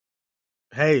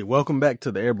Hey, welcome back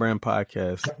to the Airbrand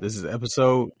Podcast. This is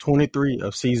episode 23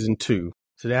 of season 2.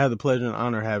 Today I have the pleasure and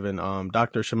honor having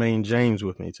Dr. Shemaine James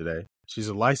with me today. She's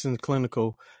a licensed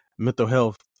clinical mental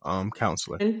health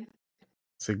counselor.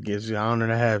 So it gives you an honor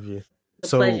to have you. A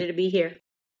pleasure to be here.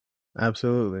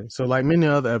 Absolutely. So like many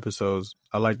other episodes,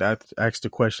 I like to ask the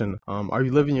question, are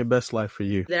you living your best life for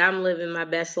you? That I'm living my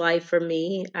best life for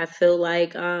me. I feel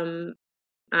like I'm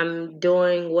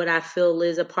doing what I feel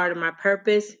is a part of my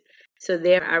purpose. So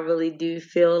there I really do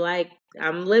feel like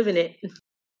I'm living it.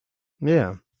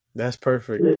 Yeah, that's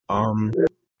perfect.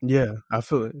 Yeah, I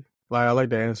feel it. Like I like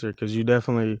the answer because you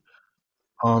definitely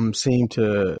seem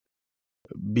to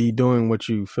be doing what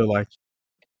you feel like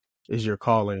is your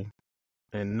calling,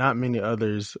 and not many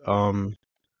others go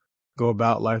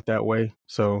about life that way.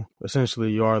 So essentially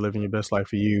you are living your best life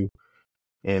for you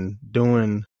and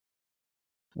doing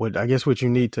what you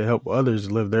need to help others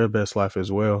live their best life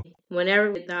as well.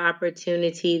 Whenever we get the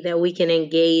opportunity that we can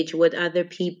engage with other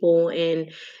people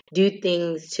and do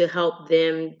things to help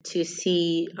them to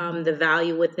see the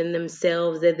value within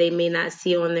themselves that they may not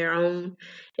see on their own,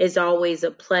 it's always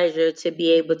a pleasure to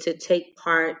be able to take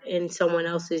part in someone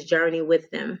else's journey with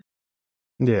them.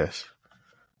 Yes.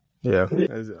 Yeah,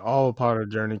 it's all a part of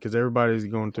the journey because everybody's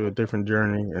going through a different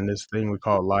journey in this thing we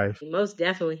call life. Most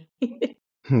definitely.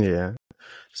 Yeah.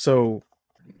 So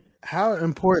how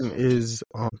important is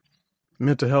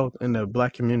mental health in the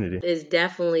Black community? Is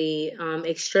definitely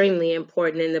extremely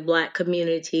important in the Black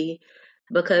community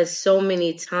because so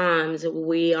many times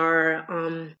we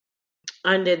are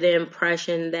under the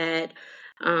impression that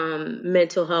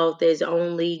mental health is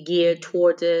only geared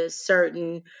towards a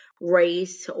certain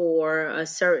race or a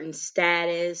certain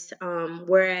status,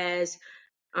 whereas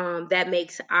that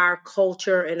makes our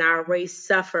culture and our race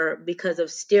suffer because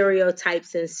of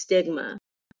stereotypes and stigma.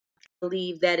 I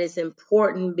believe that is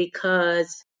important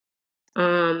because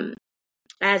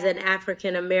as an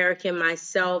African American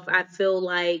myself, I feel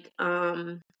like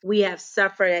we have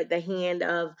suffered at the hand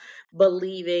of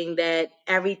believing that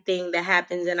everything that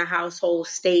happens in a household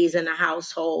stays in a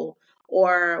household,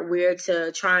 or we're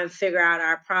to try and figure out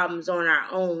our problems on our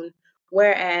own.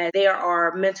 Whereas there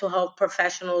are mental health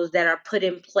professionals that are put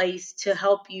in place to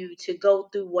help you to go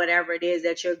through whatever it is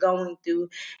that you're going through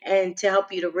and to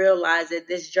help you to realize that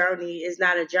this journey is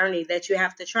not a journey that you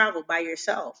have to travel by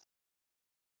yourself.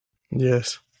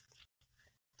 Yes.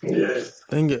 I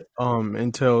think it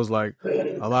entails like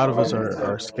a lot of us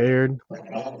are scared.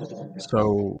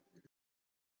 So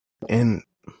in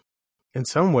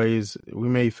some ways we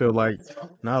may feel like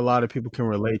not a lot of people can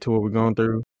relate to what we're going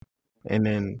through, and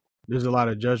then there's a lot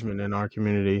of judgment in our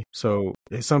community. So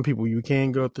there's some people you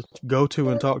can go to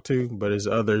and talk to, but as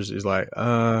others is like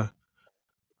I'm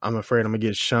afraid I'm gonna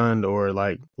get shunned or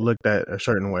like looked at a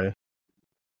certain way.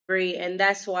 And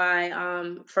that's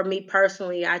why for me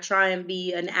personally, I try and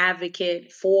be an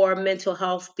advocate for mental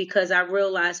health because I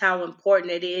realize how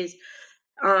important it is.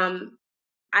 um,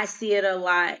 I see it a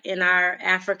lot in our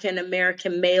African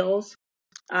American males.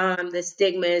 The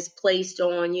stigma is placed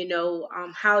on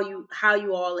how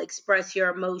you all express your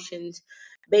emotions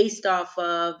based off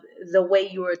of the way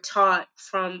you were taught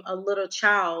from a little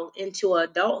child into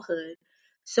adulthood.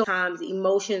 So times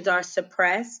emotions are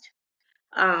suppressed,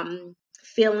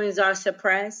 feelings are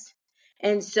suppressed.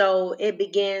 And so it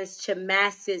begins to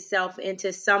mask itself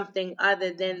into something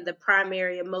other than the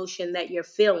primary emotion that you're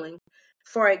feeling.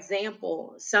 For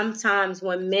example, sometimes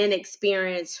when men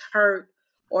experience hurt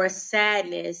or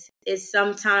sadness, it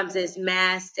sometimes is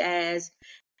masked as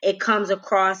it comes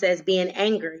across as being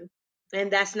angry.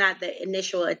 And that's not the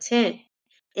initial intent.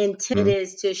 Intent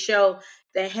is to show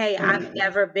that, hey, I've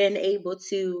never been able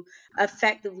to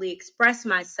effectively express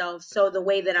myself. So the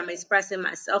way that I'm expressing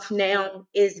myself now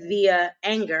is via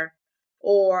anger,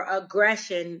 or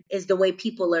aggression is the way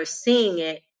people are seeing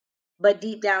it. But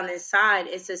deep down inside,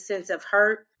 it's a sense of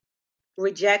hurt,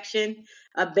 rejection,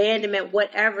 abandonment,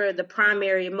 whatever the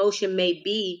primary emotion may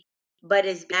be, but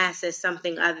it's masked as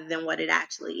something other than what it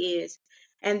actually is.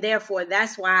 And therefore,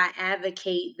 that's why I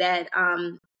advocate that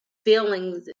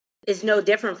feelings is no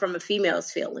different from a female's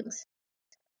feelings.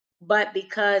 But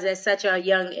because at such a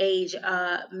young age,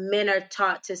 men are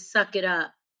taught to suck it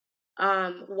up.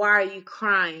 Why are you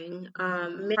crying?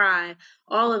 Cry.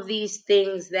 All of these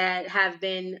things that have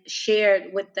been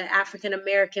shared with the African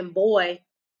American boy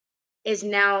is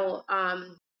now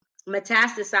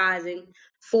metastasizing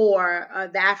for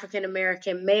the African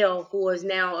American male, who is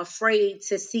now afraid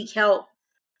to seek help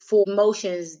for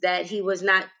emotions that he was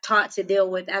not taught to deal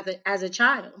with as a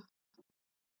child.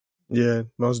 Yeah,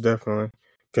 most definitely.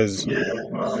 Because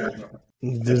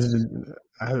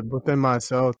within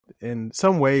myself, in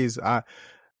some ways,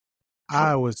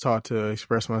 I was taught to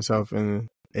express myself, and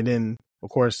then of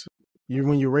course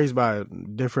when you're raised by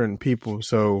different people,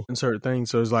 so in certain things,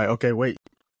 so it's like, okay, wait,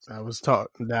 I was taught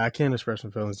that I can express my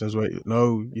feelings this way.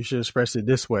 No, you should express it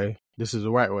this way. This is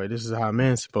the right way. This is how a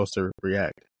man's supposed to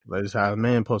react. Like, this is how a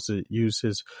man supposed to use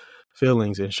his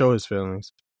feelings and show his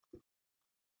feelings.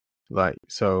 Like,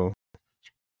 so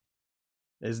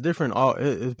it's different.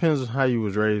 It depends on how you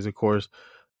was raised, of course.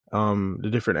 The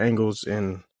different angles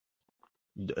and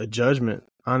judgment,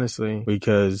 honestly,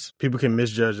 because people can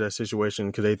misjudge that situation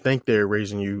because they think they're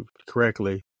raising you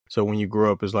correctly. So when you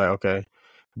grow up, it's like, okay,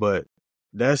 but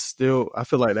that's still, I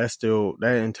feel like that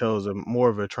entails more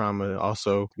of a trauma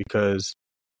also, because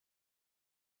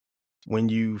when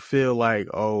you feel like,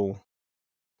 oh,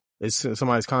 it's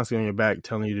somebody's constantly on your back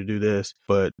telling you to do this,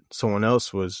 but someone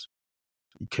else was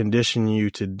conditioning you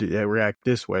to react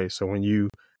this way. So when you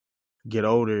get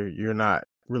older, you're not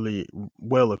really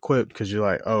well equipped because you're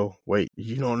like, oh, wait,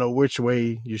 you don't know which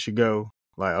way you should go.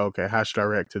 Like, okay, how should I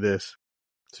react to this?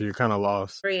 So you're kind of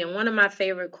lost. And one of my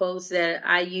favorite quotes that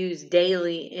I use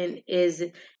daily is,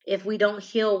 if we don't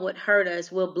heal what hurt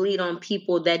us, we'll bleed on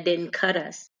people that didn't cut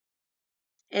us.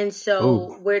 And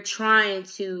so we're trying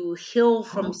to heal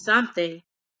from something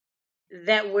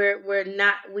that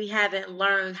we haven't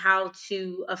learned how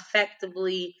to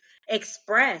effectively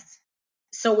express.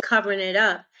 So we're covering it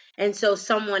up. And so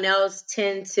someone else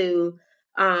tend to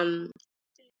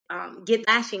get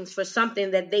lashings for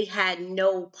something that they had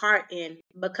no part in,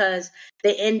 because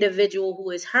the individual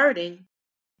who is hurting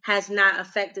has not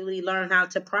effectively learned how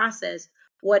to process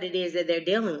what it is that they're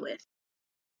dealing with.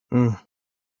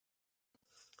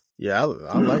 Yeah,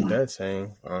 I like that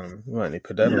saying. You might need to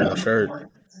put that on a shirt.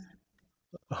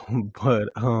 But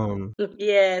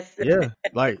yes, yeah,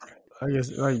 like, I guess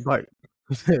like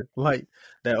like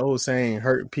that old saying,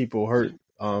 hurt people hurt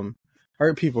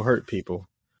people,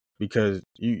 because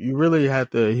you really have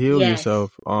to heal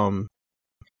yourself,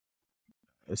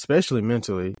 especially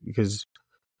mentally, because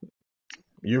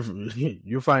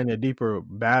you're fighting a deeper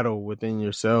battle within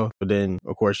yourself. But then,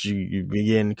 of course, you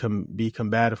begin to be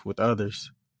combative with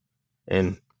others,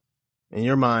 and in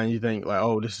your mind, you think like,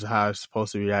 oh, this is how I'm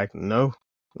supposed to react. No,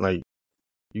 like,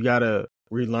 you gotta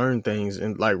relearn things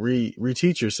and like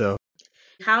reteach yourself.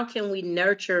 How can we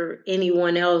nurture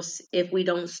anyone else if we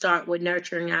don't start with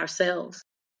nurturing ourselves?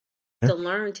 To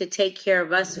learn to take care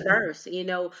of us first.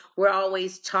 We're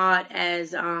always taught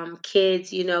as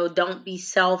kids, don't be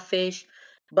selfish.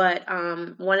 But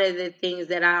one of the things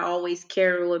that I always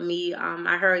carry with me,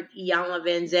 I heard Iyanla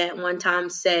Vanzant one time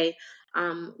say,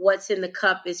 what's in the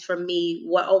cup is for me,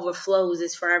 what overflows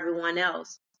is for everyone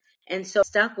else. And so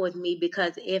stuck with me,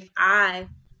 because if I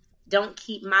don't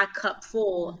keep my cup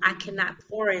full, I cannot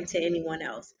pour into anyone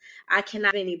else. I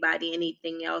cannot give anybody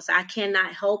anything else. I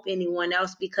cannot help anyone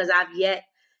else, because I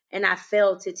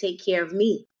failed to take care of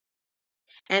me.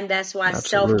 And that's why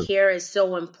self-care is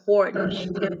so important.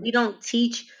 And we don't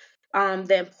teach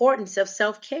the importance of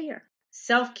self-care.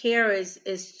 Self-care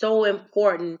is so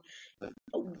important.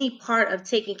 Any part of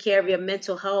taking care of your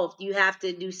mental health, you have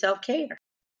to do self-care.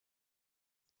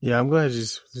 Yeah, I'm glad you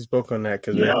spoke on that,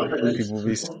 because people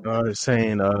be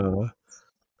saying,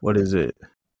 what is it?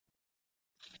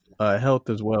 Health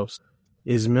is wealth.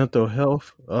 Is mental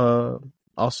health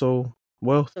also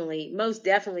wealth? Most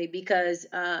definitely, because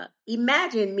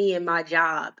imagine me in my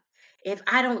job. If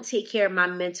I don't take care of my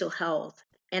mental health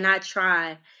and I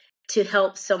try to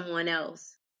help someone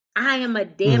else, I am a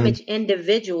damaged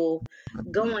individual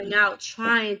going out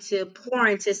trying to pour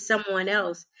into someone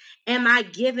else. Am I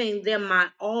giving them my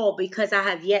all because I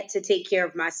have yet to take care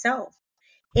of myself?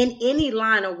 In any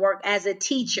line of work, as a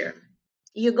teacher,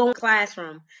 you're going to a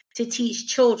classroom to teach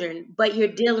children, but you're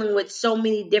dealing with so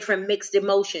many different mixed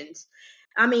emotions.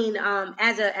 I mean,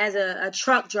 as a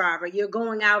truck driver, you're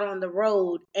going out on the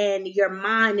road and your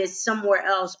mind is somewhere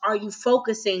else. Are you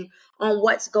focusing on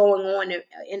what's going on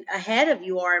ahead of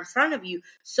you or in front of you?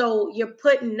 So you're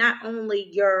putting not only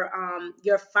your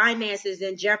finances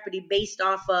in jeopardy based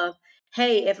off of,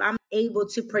 hey, if I'm able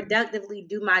to productively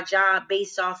do my job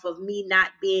based off of me not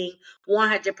being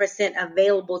 100%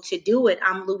 available to do it,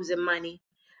 I'm losing money.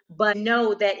 But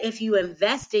know that if you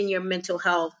invest in your mental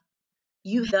health,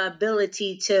 you have the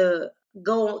ability to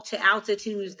go to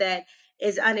altitudes that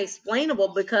is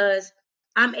unexplainable, because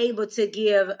I'm able to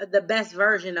give the best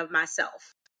version of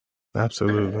myself.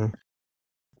 Absolutely.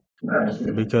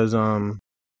 Because I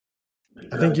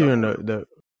think you're in the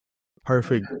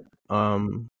perfect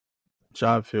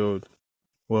job field,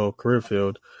 well, career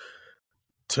field,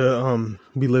 to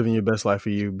be living your best life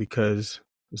for you, because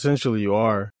essentially you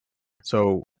are.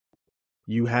 So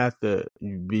you have to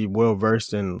be well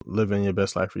versed in living your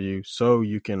best life for you, so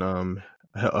you can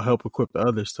help equip the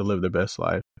others to live their best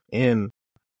life, and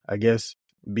I guess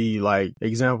be like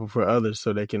example for others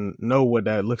so they can know what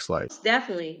that looks like.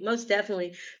 Definitely, most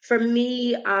definitely. For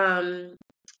me,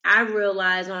 I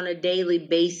realize on a daily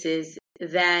basis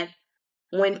that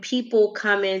when people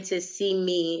come in to see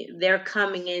me, they're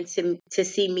coming in to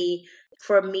see me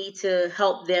for me to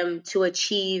help them to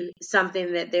achieve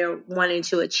something that they're wanting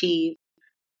to achieve.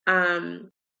 Um,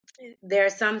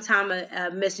 there's sometimes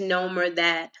a misnomer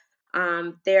that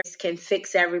can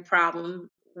fix every problem.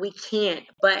 We can't,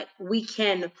 but we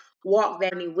can walk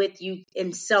that journey with you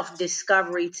in self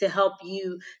discovery to help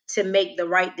you to make the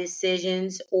right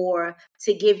decisions, or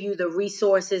to give you the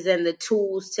resources and the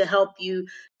tools to help you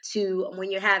to,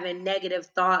 when you're having negative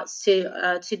thoughts,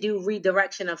 to do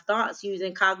redirection of thoughts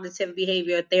using cognitive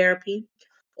behavior therapy,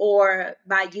 or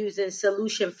by using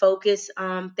solution focus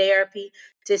therapy,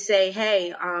 to say,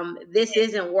 hey, this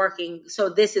isn't working, so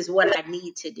this is what I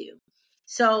need to do.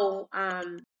 So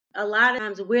a lot of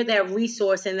times we're that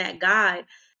resource and that guide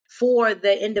for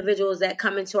the individuals that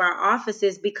come into our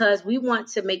offices, because we want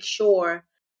to make sure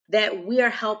that we are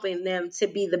helping them to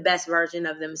be the best version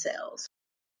of themselves.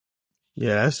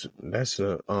 Yeah, that's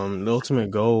the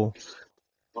ultimate goal.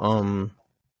 Because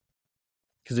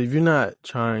if you're not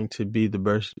trying to be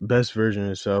the best version of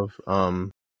yourself,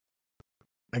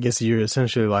 I guess you're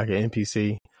essentially like an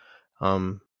NPC.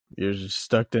 You're just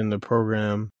stuck in the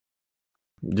program,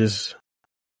 just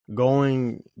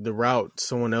going the route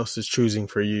someone else is choosing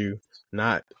for you,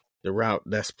 not the route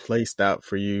that's placed out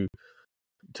for you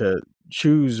to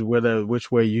choose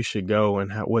which way you should go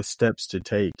and what steps to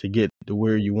take to get to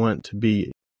where you want to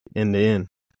be in the end.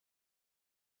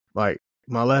 Like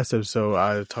my last episode,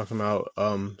 I was talking about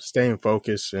staying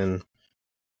focused and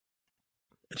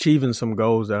achieving some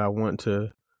goals that I want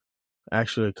to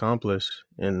actually accomplish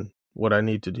and what I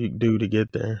need to do to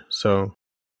get there. So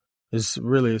it's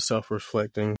really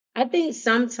self-reflecting. I think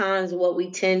sometimes what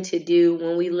we tend to do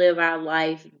when we live our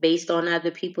life based on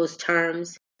other people's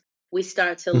terms, we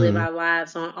start to live Mm-hmm. our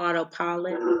lives on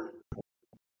autopilot.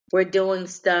 We're doing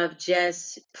stuff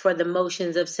just for the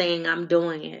motions of saying, I'm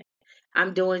doing it.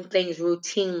 I'm doing things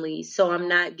routinely, so I'm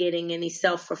not getting any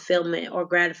self fulfillment or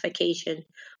gratification,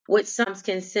 which sometimes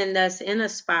can send us in a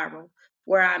spiral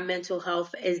where our mental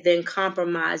health is then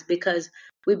compromised, because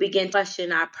we begin to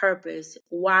question our purpose.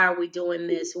 Why are we doing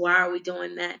this? Why are we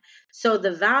doing that? So,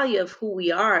 the value of who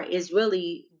we are is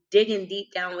really digging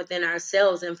deep down within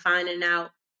ourselves and finding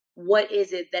out, what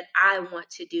is it that I want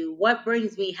to do? What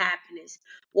brings me happiness?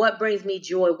 What brings me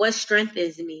joy? What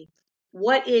strengthens me?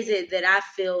 What is it that I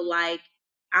feel like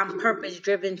I'm purpose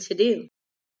driven to do?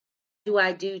 What do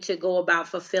I do to go about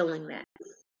fulfilling that?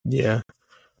 Yeah.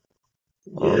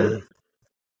 Um,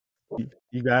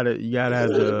 you gotta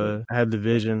have the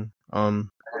vision.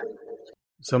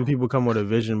 Some people come with a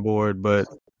vision board, but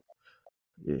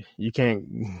you can't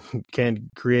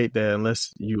create that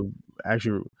unless you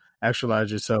actually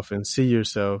actualize yourself and see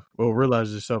yourself or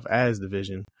realize yourself as the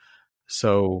vision.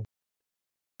 So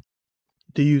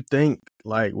do you think,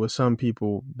 like with some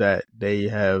people, that they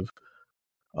have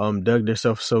dug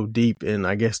themselves so deep in,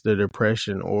 I guess, the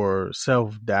depression or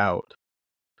self-doubt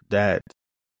that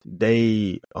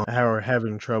they are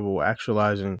having trouble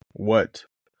actualizing what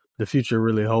the future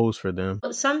really holds for them?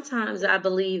 Sometimes I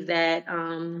believe that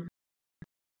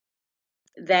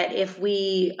that if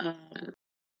we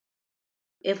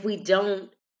don't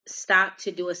stop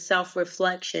to do a self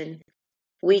reflection,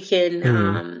 we can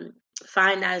Mm-hmm.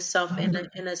 find ourselves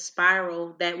in a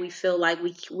spiral that we feel like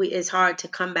we it's hard to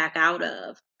come back out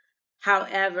of.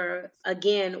 However,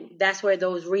 again, that's where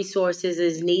those resources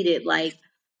is needed. Like,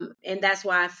 and that's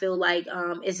why I feel like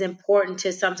it's important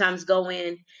to sometimes go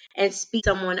in and speak to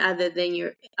someone other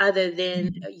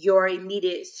than your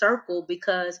immediate circle,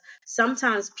 because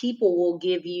sometimes people will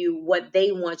give you what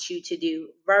they want you to do,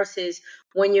 versus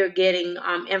when you're getting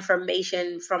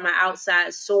information from an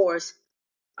outside source.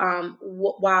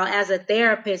 While as a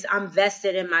therapist, I'm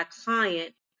vested in my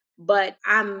client, but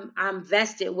I'm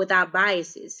vested without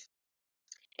biases.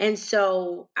 And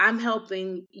so I'm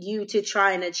helping you to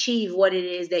try and achieve what it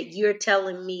is that you're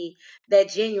telling me that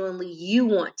genuinely you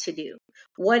want to do.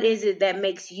 What is it that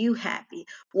makes you happy?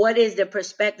 What is the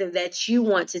perspective that you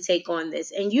want to take on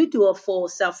this? And you do a full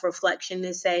self reflection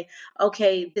and say,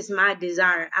 okay, this is my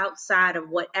desire outside of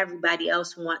what everybody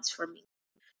else wants for me.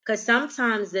 Because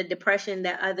sometimes the depression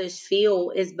that others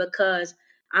feel is because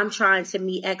I'm trying to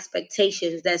meet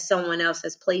expectations that someone else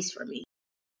has placed for me.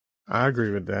 I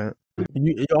agree with that.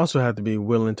 You also have to be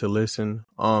willing to listen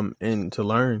and to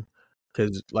learn,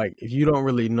 because like if you don't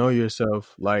really know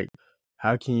yourself, like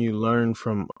how can you learn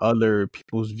from other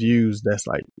people's views that's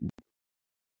like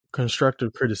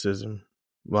constructive criticism?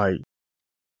 Like,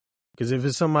 because if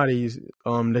it's somebody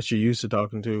that you're used to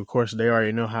talking to, of course they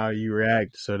already know how you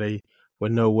react, so they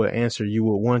would know what answer you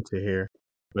would want to hear.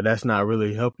 But that's not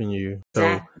really helping you. So,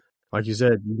 Exactly. like you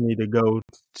said, you need to go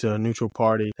to a neutral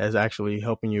party that's actually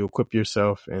helping you equip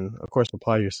yourself and, of course,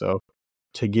 apply yourself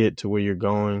to get to where you're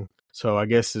going. So I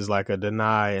guess it's like a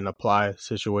deny and apply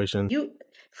situation.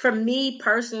 For me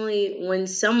personally, when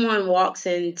someone walks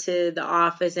into the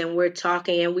office and we're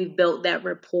talking and we've built that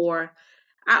rapport,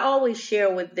 I always share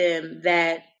with them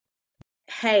that,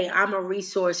 hey, I'm a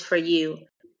resource for you.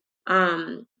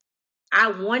 I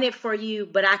want it for you,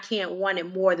 but I can't want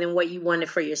it more than what you want it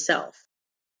for yourself.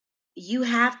 You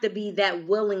have to be that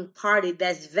willing party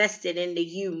that's vested into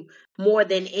you more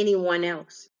than anyone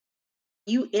else.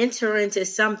 You enter into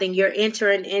something, you're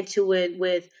entering into it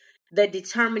with the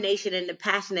determination and the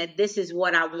passion that this is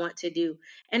what I want to do.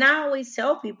 And I always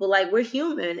tell people, like, we're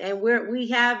human and we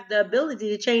have the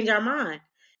ability to change our mind.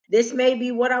 This may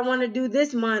be what I want to do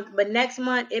this month, but next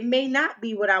month it may not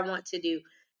be what I want to do.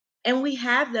 And we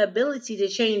have the ability to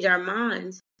change our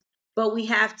minds, but we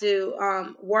have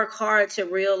to work hard to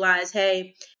realize,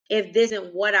 hey, if this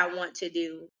isn't what I want to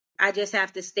do, I just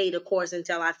have to stay the course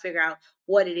until I figure out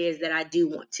what it is that I do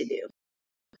want to do.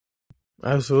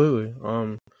 Absolutely.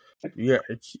 Yeah.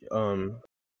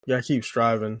 Yeah. Keep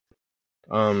striving.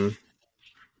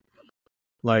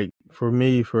 Like for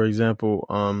me, for example,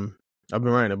 I've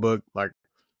been writing a book. Like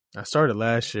I started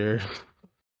last year.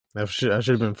 I should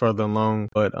have been further along,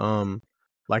 but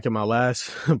like in my last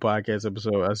podcast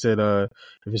episode, I said, if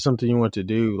it's something you want to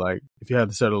do, like if you have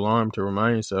to set an alarm to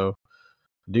remind yourself,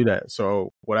 do that.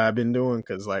 So what I've been doing,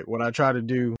 because like what I try to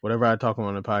do, whatever I talk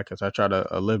on the podcast, I try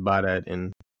to live by that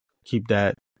and keep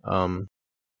that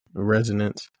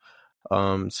resonance.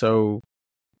 So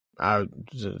I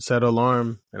set an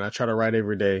alarm and I try to write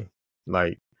every day,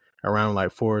 like around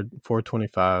like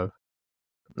 4:25,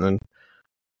 and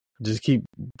just keep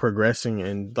progressing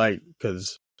and like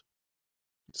because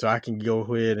so I can go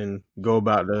ahead and go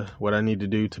about what I need to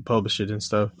do to publish it and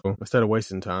stuff instead of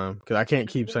wasting time, because I can't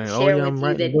keep saying, "Oh Share yeah, with I'm you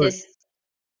writing a that book."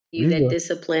 You go.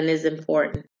 discipline is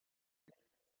important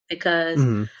because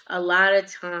Mm-hmm. a lot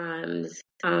of times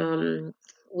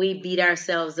we beat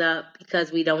ourselves up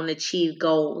because we don't achieve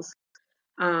goals.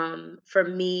 For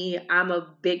me, I'm a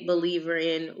big believer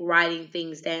in writing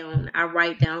things down. I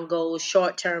write down goals,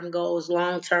 short-term goals,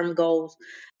 long-term goals,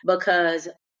 because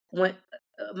when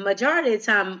majority of the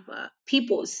time, some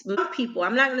people,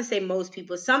 I'm not going to say most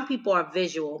people, some people are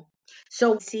visual.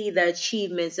 So we see the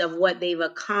achievements of what they've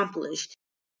accomplished,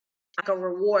 like a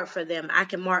reward for them. I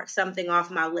can mark something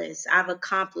off my list. I've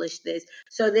accomplished this.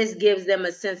 So this gives them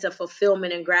a sense of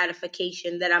fulfillment and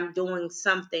gratification that I'm doing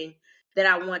something that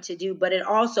I want to do. But it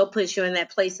also puts you in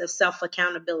that place of self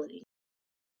accountability.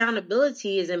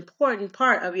 Accountability is an important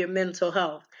part of your mental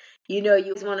health. You know,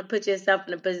 you want to put yourself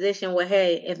in a position where,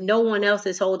 hey, if no one else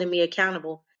is holding me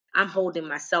accountable, I'm holding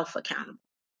myself accountable.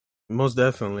 Most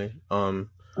definitely.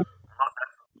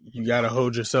 You gotta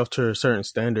hold yourself to a certain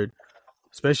standard,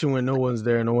 especially when no one's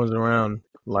there, no one's around.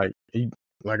 Like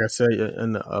I said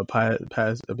in the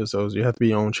past episodes, you have to be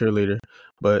your own cheerleader,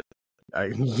 but I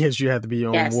guess you have to be your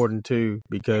own Yes. warden too,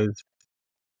 because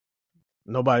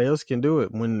nobody else can do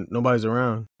it when nobody's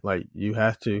around. Like you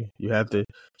have to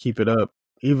keep it up,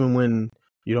 even when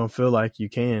you don't feel like you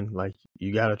can. Like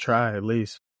you gotta try at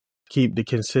least keep the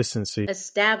consistency.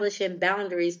 Establishing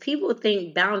boundaries. People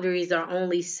think boundaries are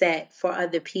only set for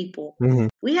other people. Mm-hmm.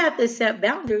 We have to set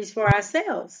boundaries for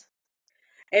ourselves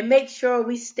and make sure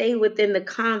we stay within the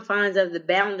confines of the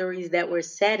boundaries that we're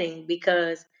setting,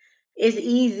 because it's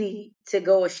easy to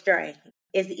go astray.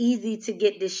 It's easy to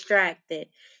get distracted.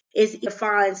 It's easy to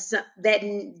find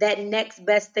that next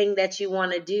best thing that you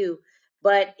want to do.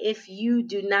 But if you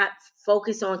do not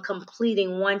focus on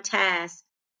completing one task,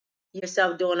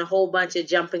 yourself doing a whole bunch of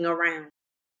jumping around.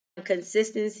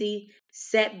 Consistency,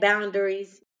 set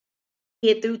boundaries,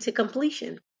 get through to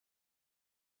completion.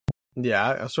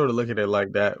 Yeah, I sort of look at it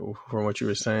like that from what you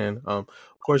were saying. Of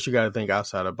course, you got to think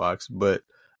outside the box, but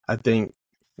I think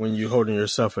when you're holding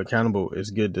yourself accountable, it's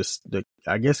good to,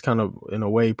 I guess, kind of in a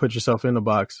way, put yourself in the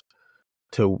box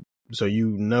so you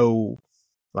know,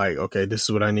 like, okay, this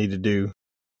is what I need to do.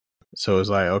 So it's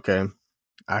like, okay,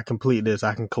 I complete this,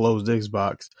 I can close this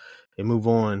box and move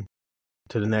on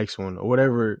to the next one, or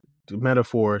whatever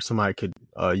metaphor somebody could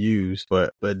use.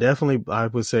 But definitely, I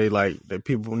would say like that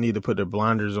people need to put their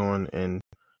blinders on and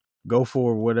go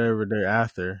for whatever they're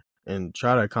after and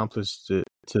try to accomplish it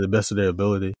to the best of their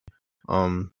ability. I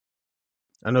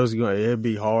know it'd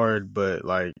be hard, but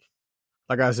like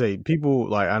like I say, people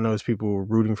like I know it's people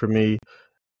rooting for me,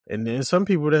 and then some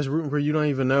people that's rooting for you don't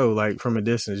even know, like from a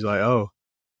distance. You're like, oh,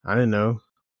 I didn't know.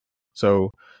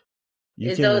 So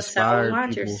you can inspire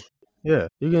people. Yeah,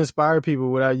 you can inspire people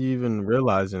without you even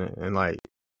realizing it, and like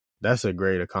that's a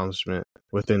great accomplishment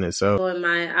within itself.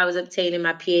 I was obtaining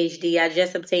my PhD. I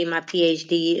just obtained my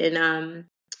PhD in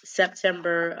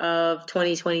September of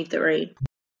 2023.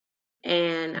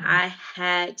 And I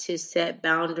had to set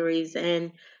boundaries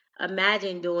and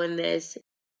imagine doing this,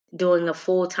 doing a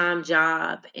full-time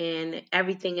job and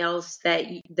everything else that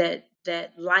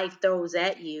life throws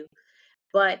at you.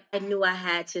 But I knew I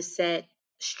had to set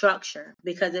structure,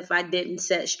 because if I didn't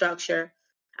set structure,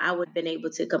 I would have been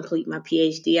able to complete my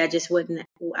PhD. I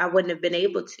wouldn't have been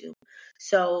able to.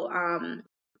 So,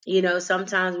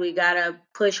 sometimes we gotta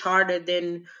push harder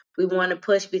than we want to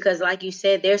push, because like you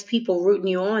said, there's people rooting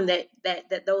you on,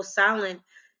 that those silent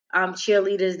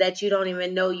cheerleaders that you don't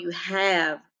even know you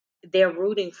have, they're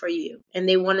rooting for you and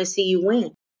they want to see you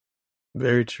win.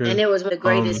 Very true. And it was one of the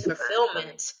greatest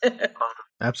fulfillments.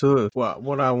 Absolutely. Well,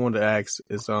 what I wanted to ask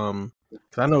is, cause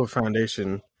I know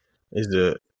foundation is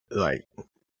the like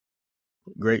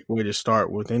great way to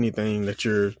start with anything that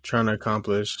you're trying to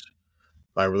accomplish,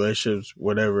 like relationships,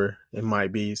 whatever it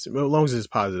might be, as long as it's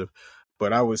positive.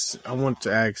 But I want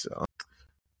to ask,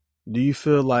 do you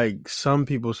feel like some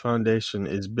people's foundation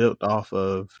is built off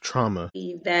of trauma?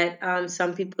 That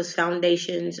some people's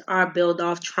foundations are built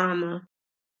off trauma.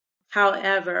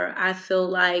 However, I feel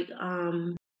like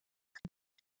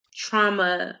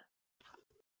trauma,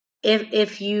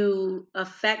 if you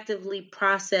effectively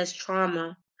process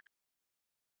trauma,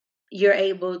 you're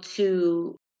able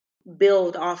to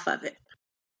build off of it.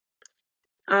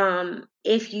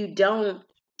 If you don't,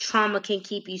 trauma can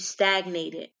keep you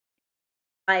stagnated.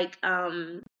 Like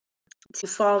to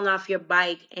falling off your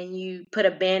bike and you put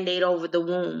a band-aid over the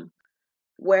wound.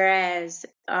 Whereas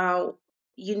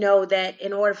you know that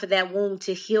in order for that wound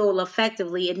to heal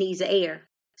effectively, it needs air.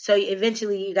 So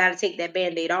eventually you got to take that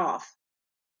band-aid off.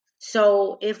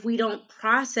 So if we don't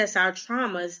process our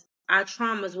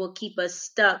traumas will keep us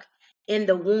stuck in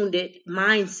the wounded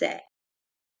mindset.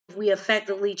 If we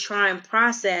effectively try and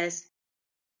process,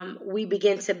 we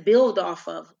begin to build off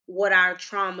of what our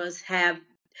traumas have,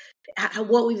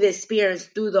 what we've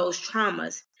experienced through those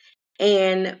traumas.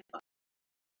 And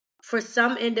for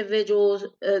some individuals,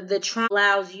 the trauma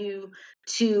allows you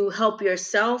to help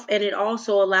yourself, and it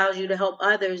also allows you to help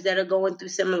others that are going through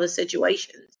similar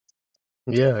situations.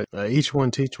 Yeah, each one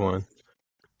teach one.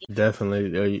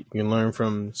 Definitely, you can learn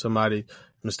from somebody's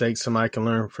mistakes. Somebody can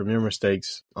learn from your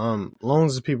mistakes. As long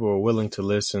as people are willing to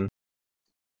listen.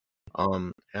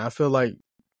 And I feel like,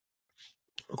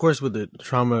 of course, with the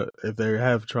trauma, if they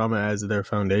have trauma as their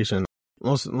foundation,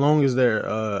 as long as they're,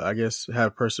 I guess,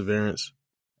 have perseverance,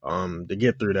 to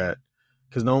get through that.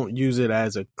 Because don't use it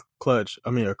as a crutch,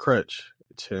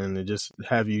 and just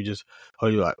have you just,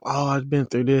 you like, oh, I've been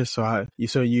through this, so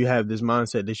you have this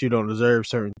mindset that you don't deserve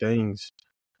certain things,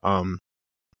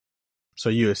 so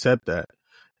you accept that,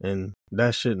 and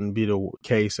that shouldn't be the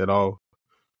case at all.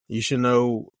 You should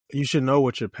know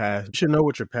what your past. You should know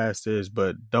what your past is,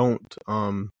 but don't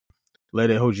let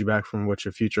it hold you back from what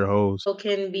your future holds. It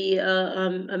can be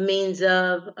a means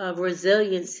of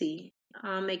resiliency.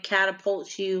 It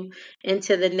catapults you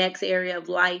into the next area of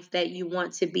life that you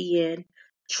want to be in.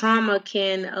 Trauma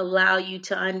can allow you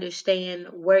to understand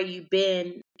where you've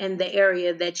been and the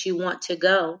area that you want to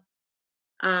go.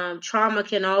 Trauma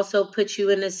can also put you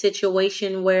in a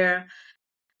situation where,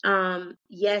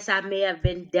 yes, I may have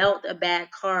been dealt a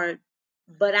bad card,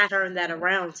 but I turned that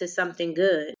around to something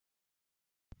good.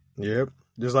 Yep,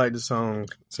 just like the song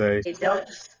say.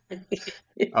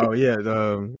 Oh yeah,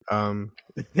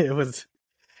 it was,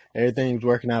 everything's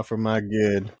working out for my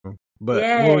good. But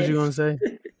yes. What was you gonna say?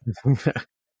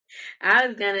 I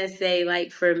was gonna say,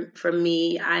 like, for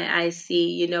me, I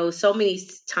see, so many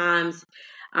times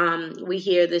we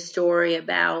hear the story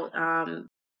about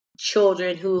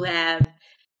children who have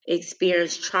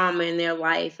experienced trauma in their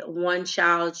life. One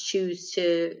child chooses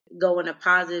to go in a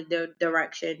positive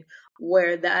direction,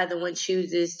 where the other one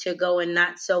chooses to go in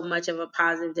not so much of a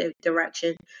positive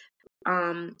direction.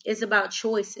 It's about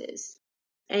choices,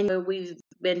 and where we've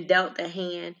been dealt the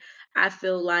hand, I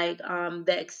feel like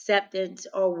the acceptance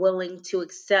or willing to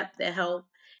accept the help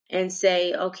and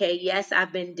say, okay, yes,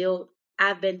 I've been dealt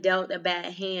a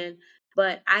bad hand,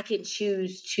 but I can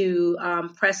choose to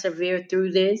persevere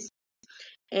through this,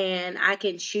 and I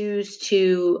can choose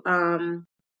to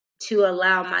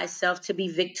allow myself to be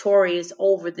victorious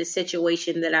over the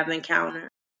situation that I've encountered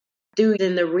through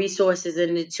the resources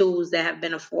and the tools that have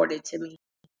been afforded to me.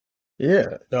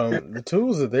 Yeah, the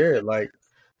tools are there. Like,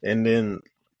 And then,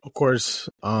 of course,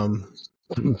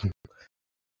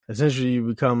 essentially you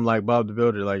become like Bob the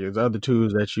Builder. Like there's other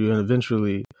tools that you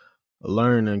eventually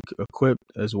learn and equip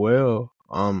as well.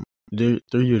 Through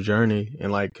your journey,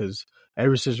 and like because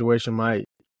every situation might,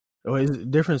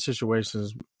 different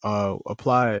situations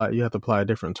apply. You have to apply a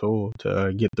different tool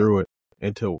to get through it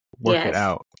and to work it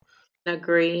out.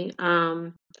 Agree.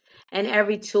 And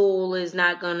every tool is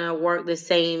not gonna work the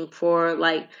same for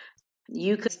like.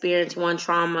 You could experience one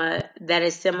trauma that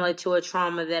is similar to a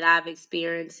trauma that I've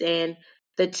experienced, and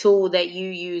the tool that you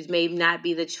use may not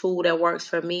be the tool that works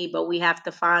for me, but we have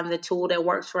to find the tool that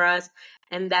works for us,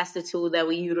 and that's the tool that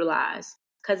we utilize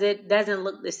because it doesn't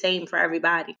look the same for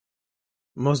everybody.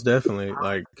 Most definitely,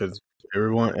 like because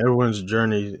everyone's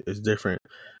journey is different.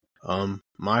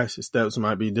 My steps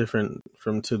might be different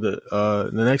from to the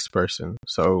next person,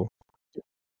 so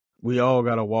we all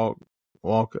gotta walk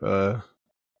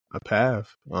a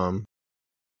path, and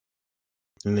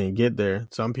then get there.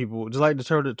 Some people just like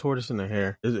the tortoise and the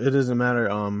hare. It doesn't matter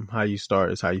how you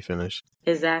start; it's how you finish.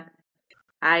 Exactly.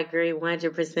 I agree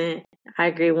 100%. I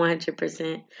agree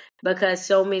 100% because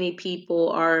so many people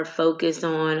are focused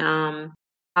on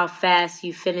how fast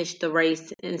you finish the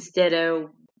race instead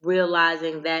of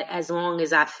realizing that as long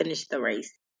as I finish the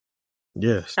race.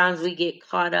 Yes. Sometimes we get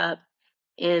caught up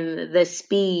in the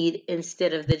speed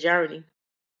instead of the journey.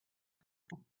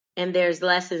 And there's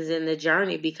lessons in the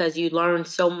journey because you learn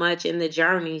so much in the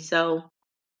journey. So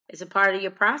it's a part of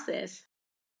your process.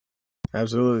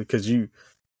 Absolutely, because you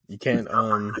can't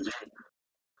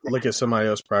look at somebody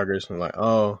else's progress and like,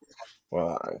 oh,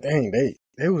 well, dang,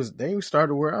 they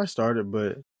started where I started,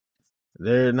 but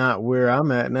they're not where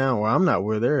I'm at now, or I'm not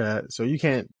where they're at. So you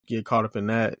can't get caught up in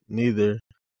that neither,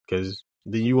 because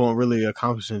then you won't really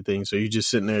accomplish anything. So you're just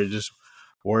sitting there just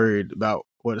worried about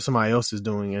what somebody else is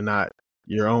doing and not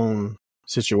your own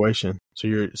situation. So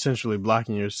you're essentially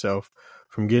blocking yourself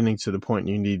from getting to the point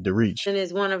you need to reach. And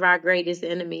it's one of our greatest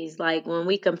enemies. Like when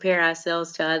we compare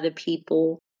ourselves to other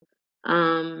people,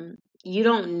 you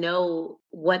don't know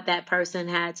what that person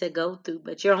had to go through,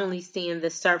 but you're only seeing the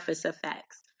surface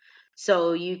effects.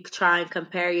 So you try and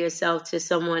compare yourself to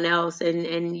someone else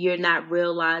and you're not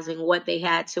realizing what they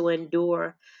had to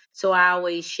endure. So I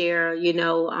always share,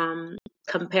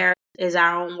 comparison is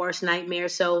our own worst nightmare.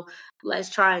 So let's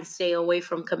try and stay away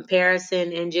from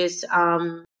comparison and just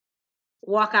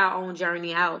walk our own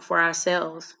journey out for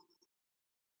ourselves.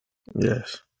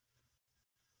 Yes.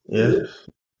 Yeah.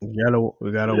 We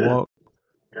gotta walk.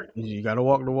 You gotta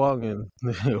walk the walk and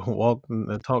walk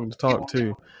and talk the talk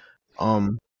too.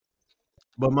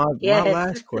 But my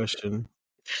last question,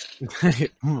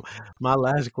 my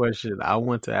last question, I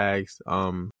want to ask,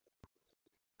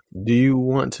 do you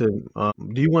want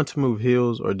to move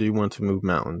hills or do you want to move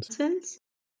mountains?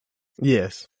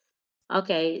 Yes.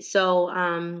 Okay,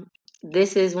 so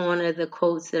this is one of the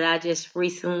quotes that I just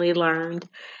recently learned,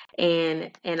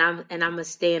 and I'm gonna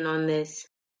stand on this.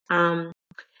 I'm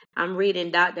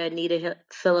reading Dr. Anita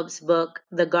Phillips' book,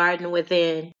 The Garden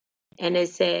Within, and it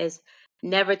says,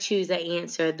 "Never choose an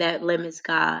answer that limits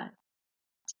God,"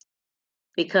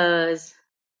 because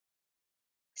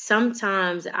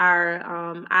sometimes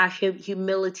our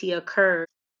humility occurs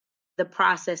the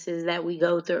processes that we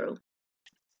go through.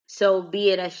 So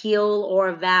be it a hill or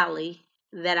a valley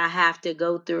that I have to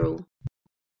go through,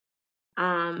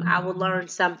 I will learn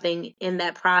something in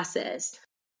that process.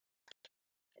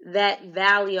 That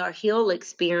valley or hill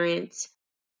experience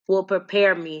will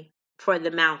prepare me for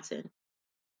the mountain.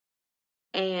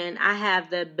 And I have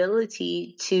the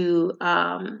ability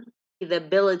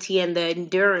and the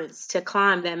endurance to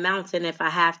climb that mountain if I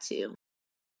have to.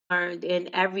 Learned in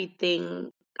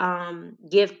everything,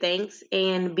 give thanks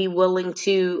and be willing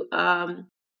to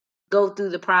go through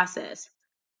the process,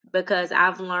 because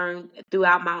I've learned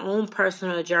throughout my own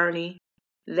personal journey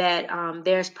that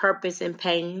there's purpose in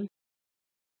pain,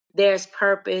 there's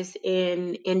purpose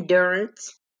in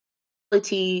endurance.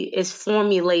 Ability is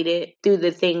formulated through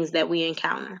the things that we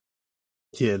encounter.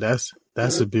 Yeah, that's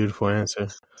a beautiful answer.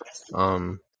 I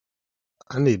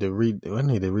need to read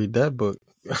that book.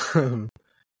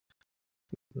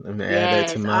 Let me add that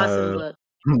to my awesome book.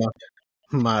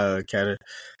 my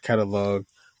catalog.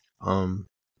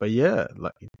 But yeah,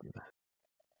 like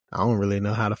I don't really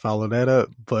know how to follow that up,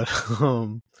 but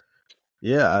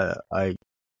yeah,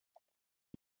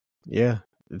 yeah,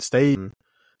 stay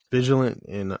vigilant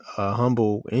and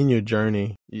humble in your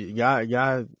journey.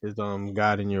 God is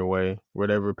guiding your way,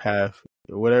 whatever path,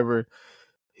 whatever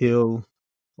hill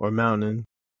or mountain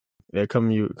that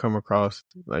you come across,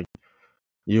 like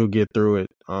you'll get through it.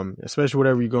 Especially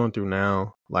whatever you're going through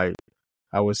now. Like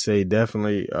I would say,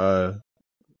 definitely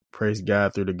praise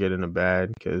God through the good and the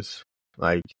bad, because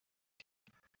like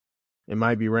it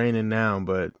might be raining now,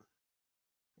 but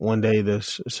one day the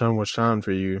sun will shine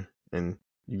for you, and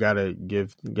you gotta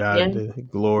give God the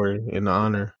glory and the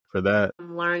honor for that.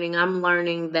 I'm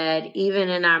learning that even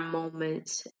in our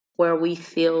moments where we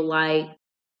feel like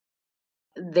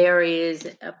there is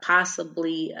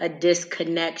possibly a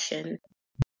disconnection,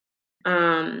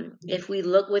 if we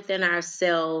look within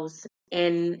ourselves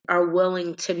and are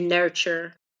willing to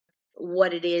nurture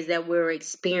what it is that we're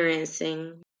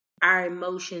experiencing, our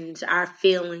emotions, our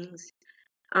feelings,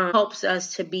 helps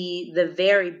us to be the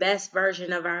very best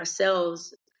version of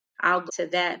ourselves. I'll go to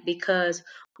that because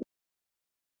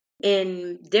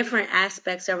in different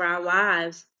aspects of our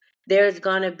lives, there's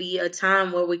going to be a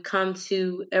time where we come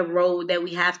to a road that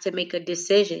we have to make a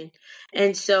decision.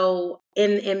 And so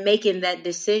in making that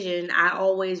decision, I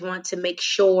always want to make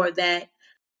sure that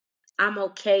I'm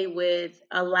okay with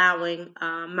allowing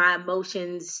my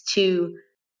emotions to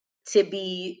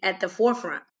be at the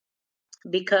forefront,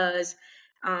 because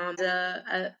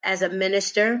as a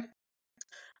minister,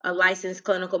 a licensed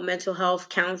clinical mental health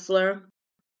counselor,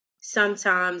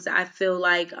 sometimes I feel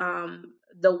like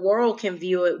the world can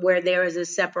view it where there is a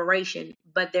separation,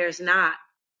 but there's not.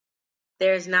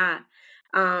 There's not.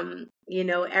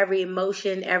 Every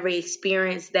emotion, every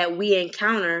experience that we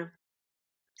encounter,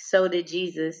 so did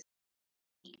Jesus.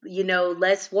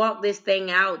 Let's walk this thing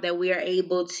out that we are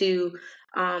able to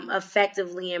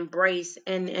effectively embrace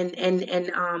and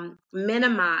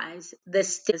minimize the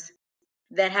stigmas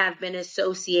that have been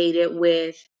associated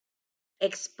with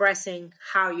expressing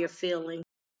how you're feeling,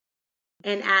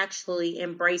 and actually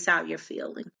embrace how you're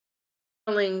feeling.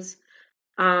 Feelings,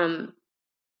 Dr.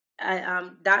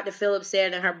 Phillips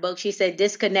said in her book, she said,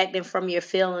 disconnecting from your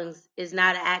feelings is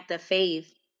not an act of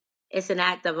faith, it's an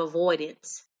act of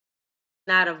avoidance.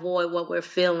 Not avoid what we're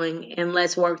feeling, and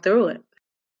let's work through it.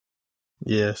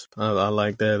 Yes, I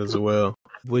like that as well.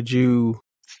 Would you?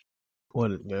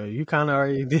 What you kind of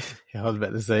already did? I was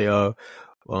about to say,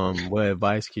 what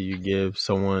advice could you give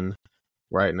someone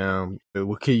right now?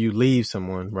 What could you leave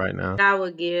someone right now? What I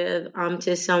would give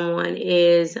to someone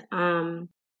is to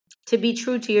be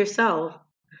true to yourself,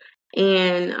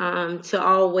 and to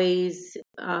always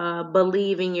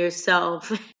believe in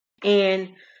yourself,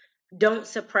 and don't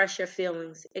suppress your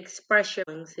feelings. Express your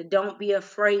feelings. Don't be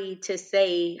afraid to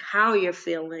say how you're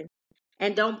feeling,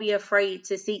 and don't be afraid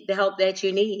to seek the help that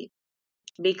you need,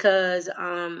 because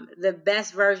the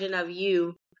best version of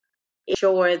you is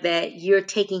sure that you're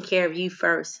taking care of you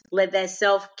first. Let that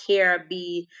self-care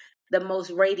be the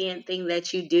most radiant thing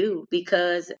that you do,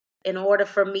 because in order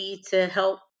for me to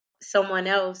help someone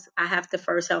else, I have to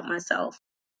first help myself.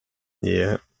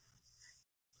 Yeah.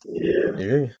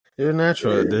 You're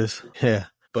natural at this. Yeah.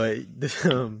 But this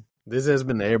has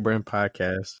been the Airbrand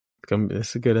Podcast.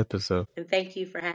 It's a good episode. And thank you for having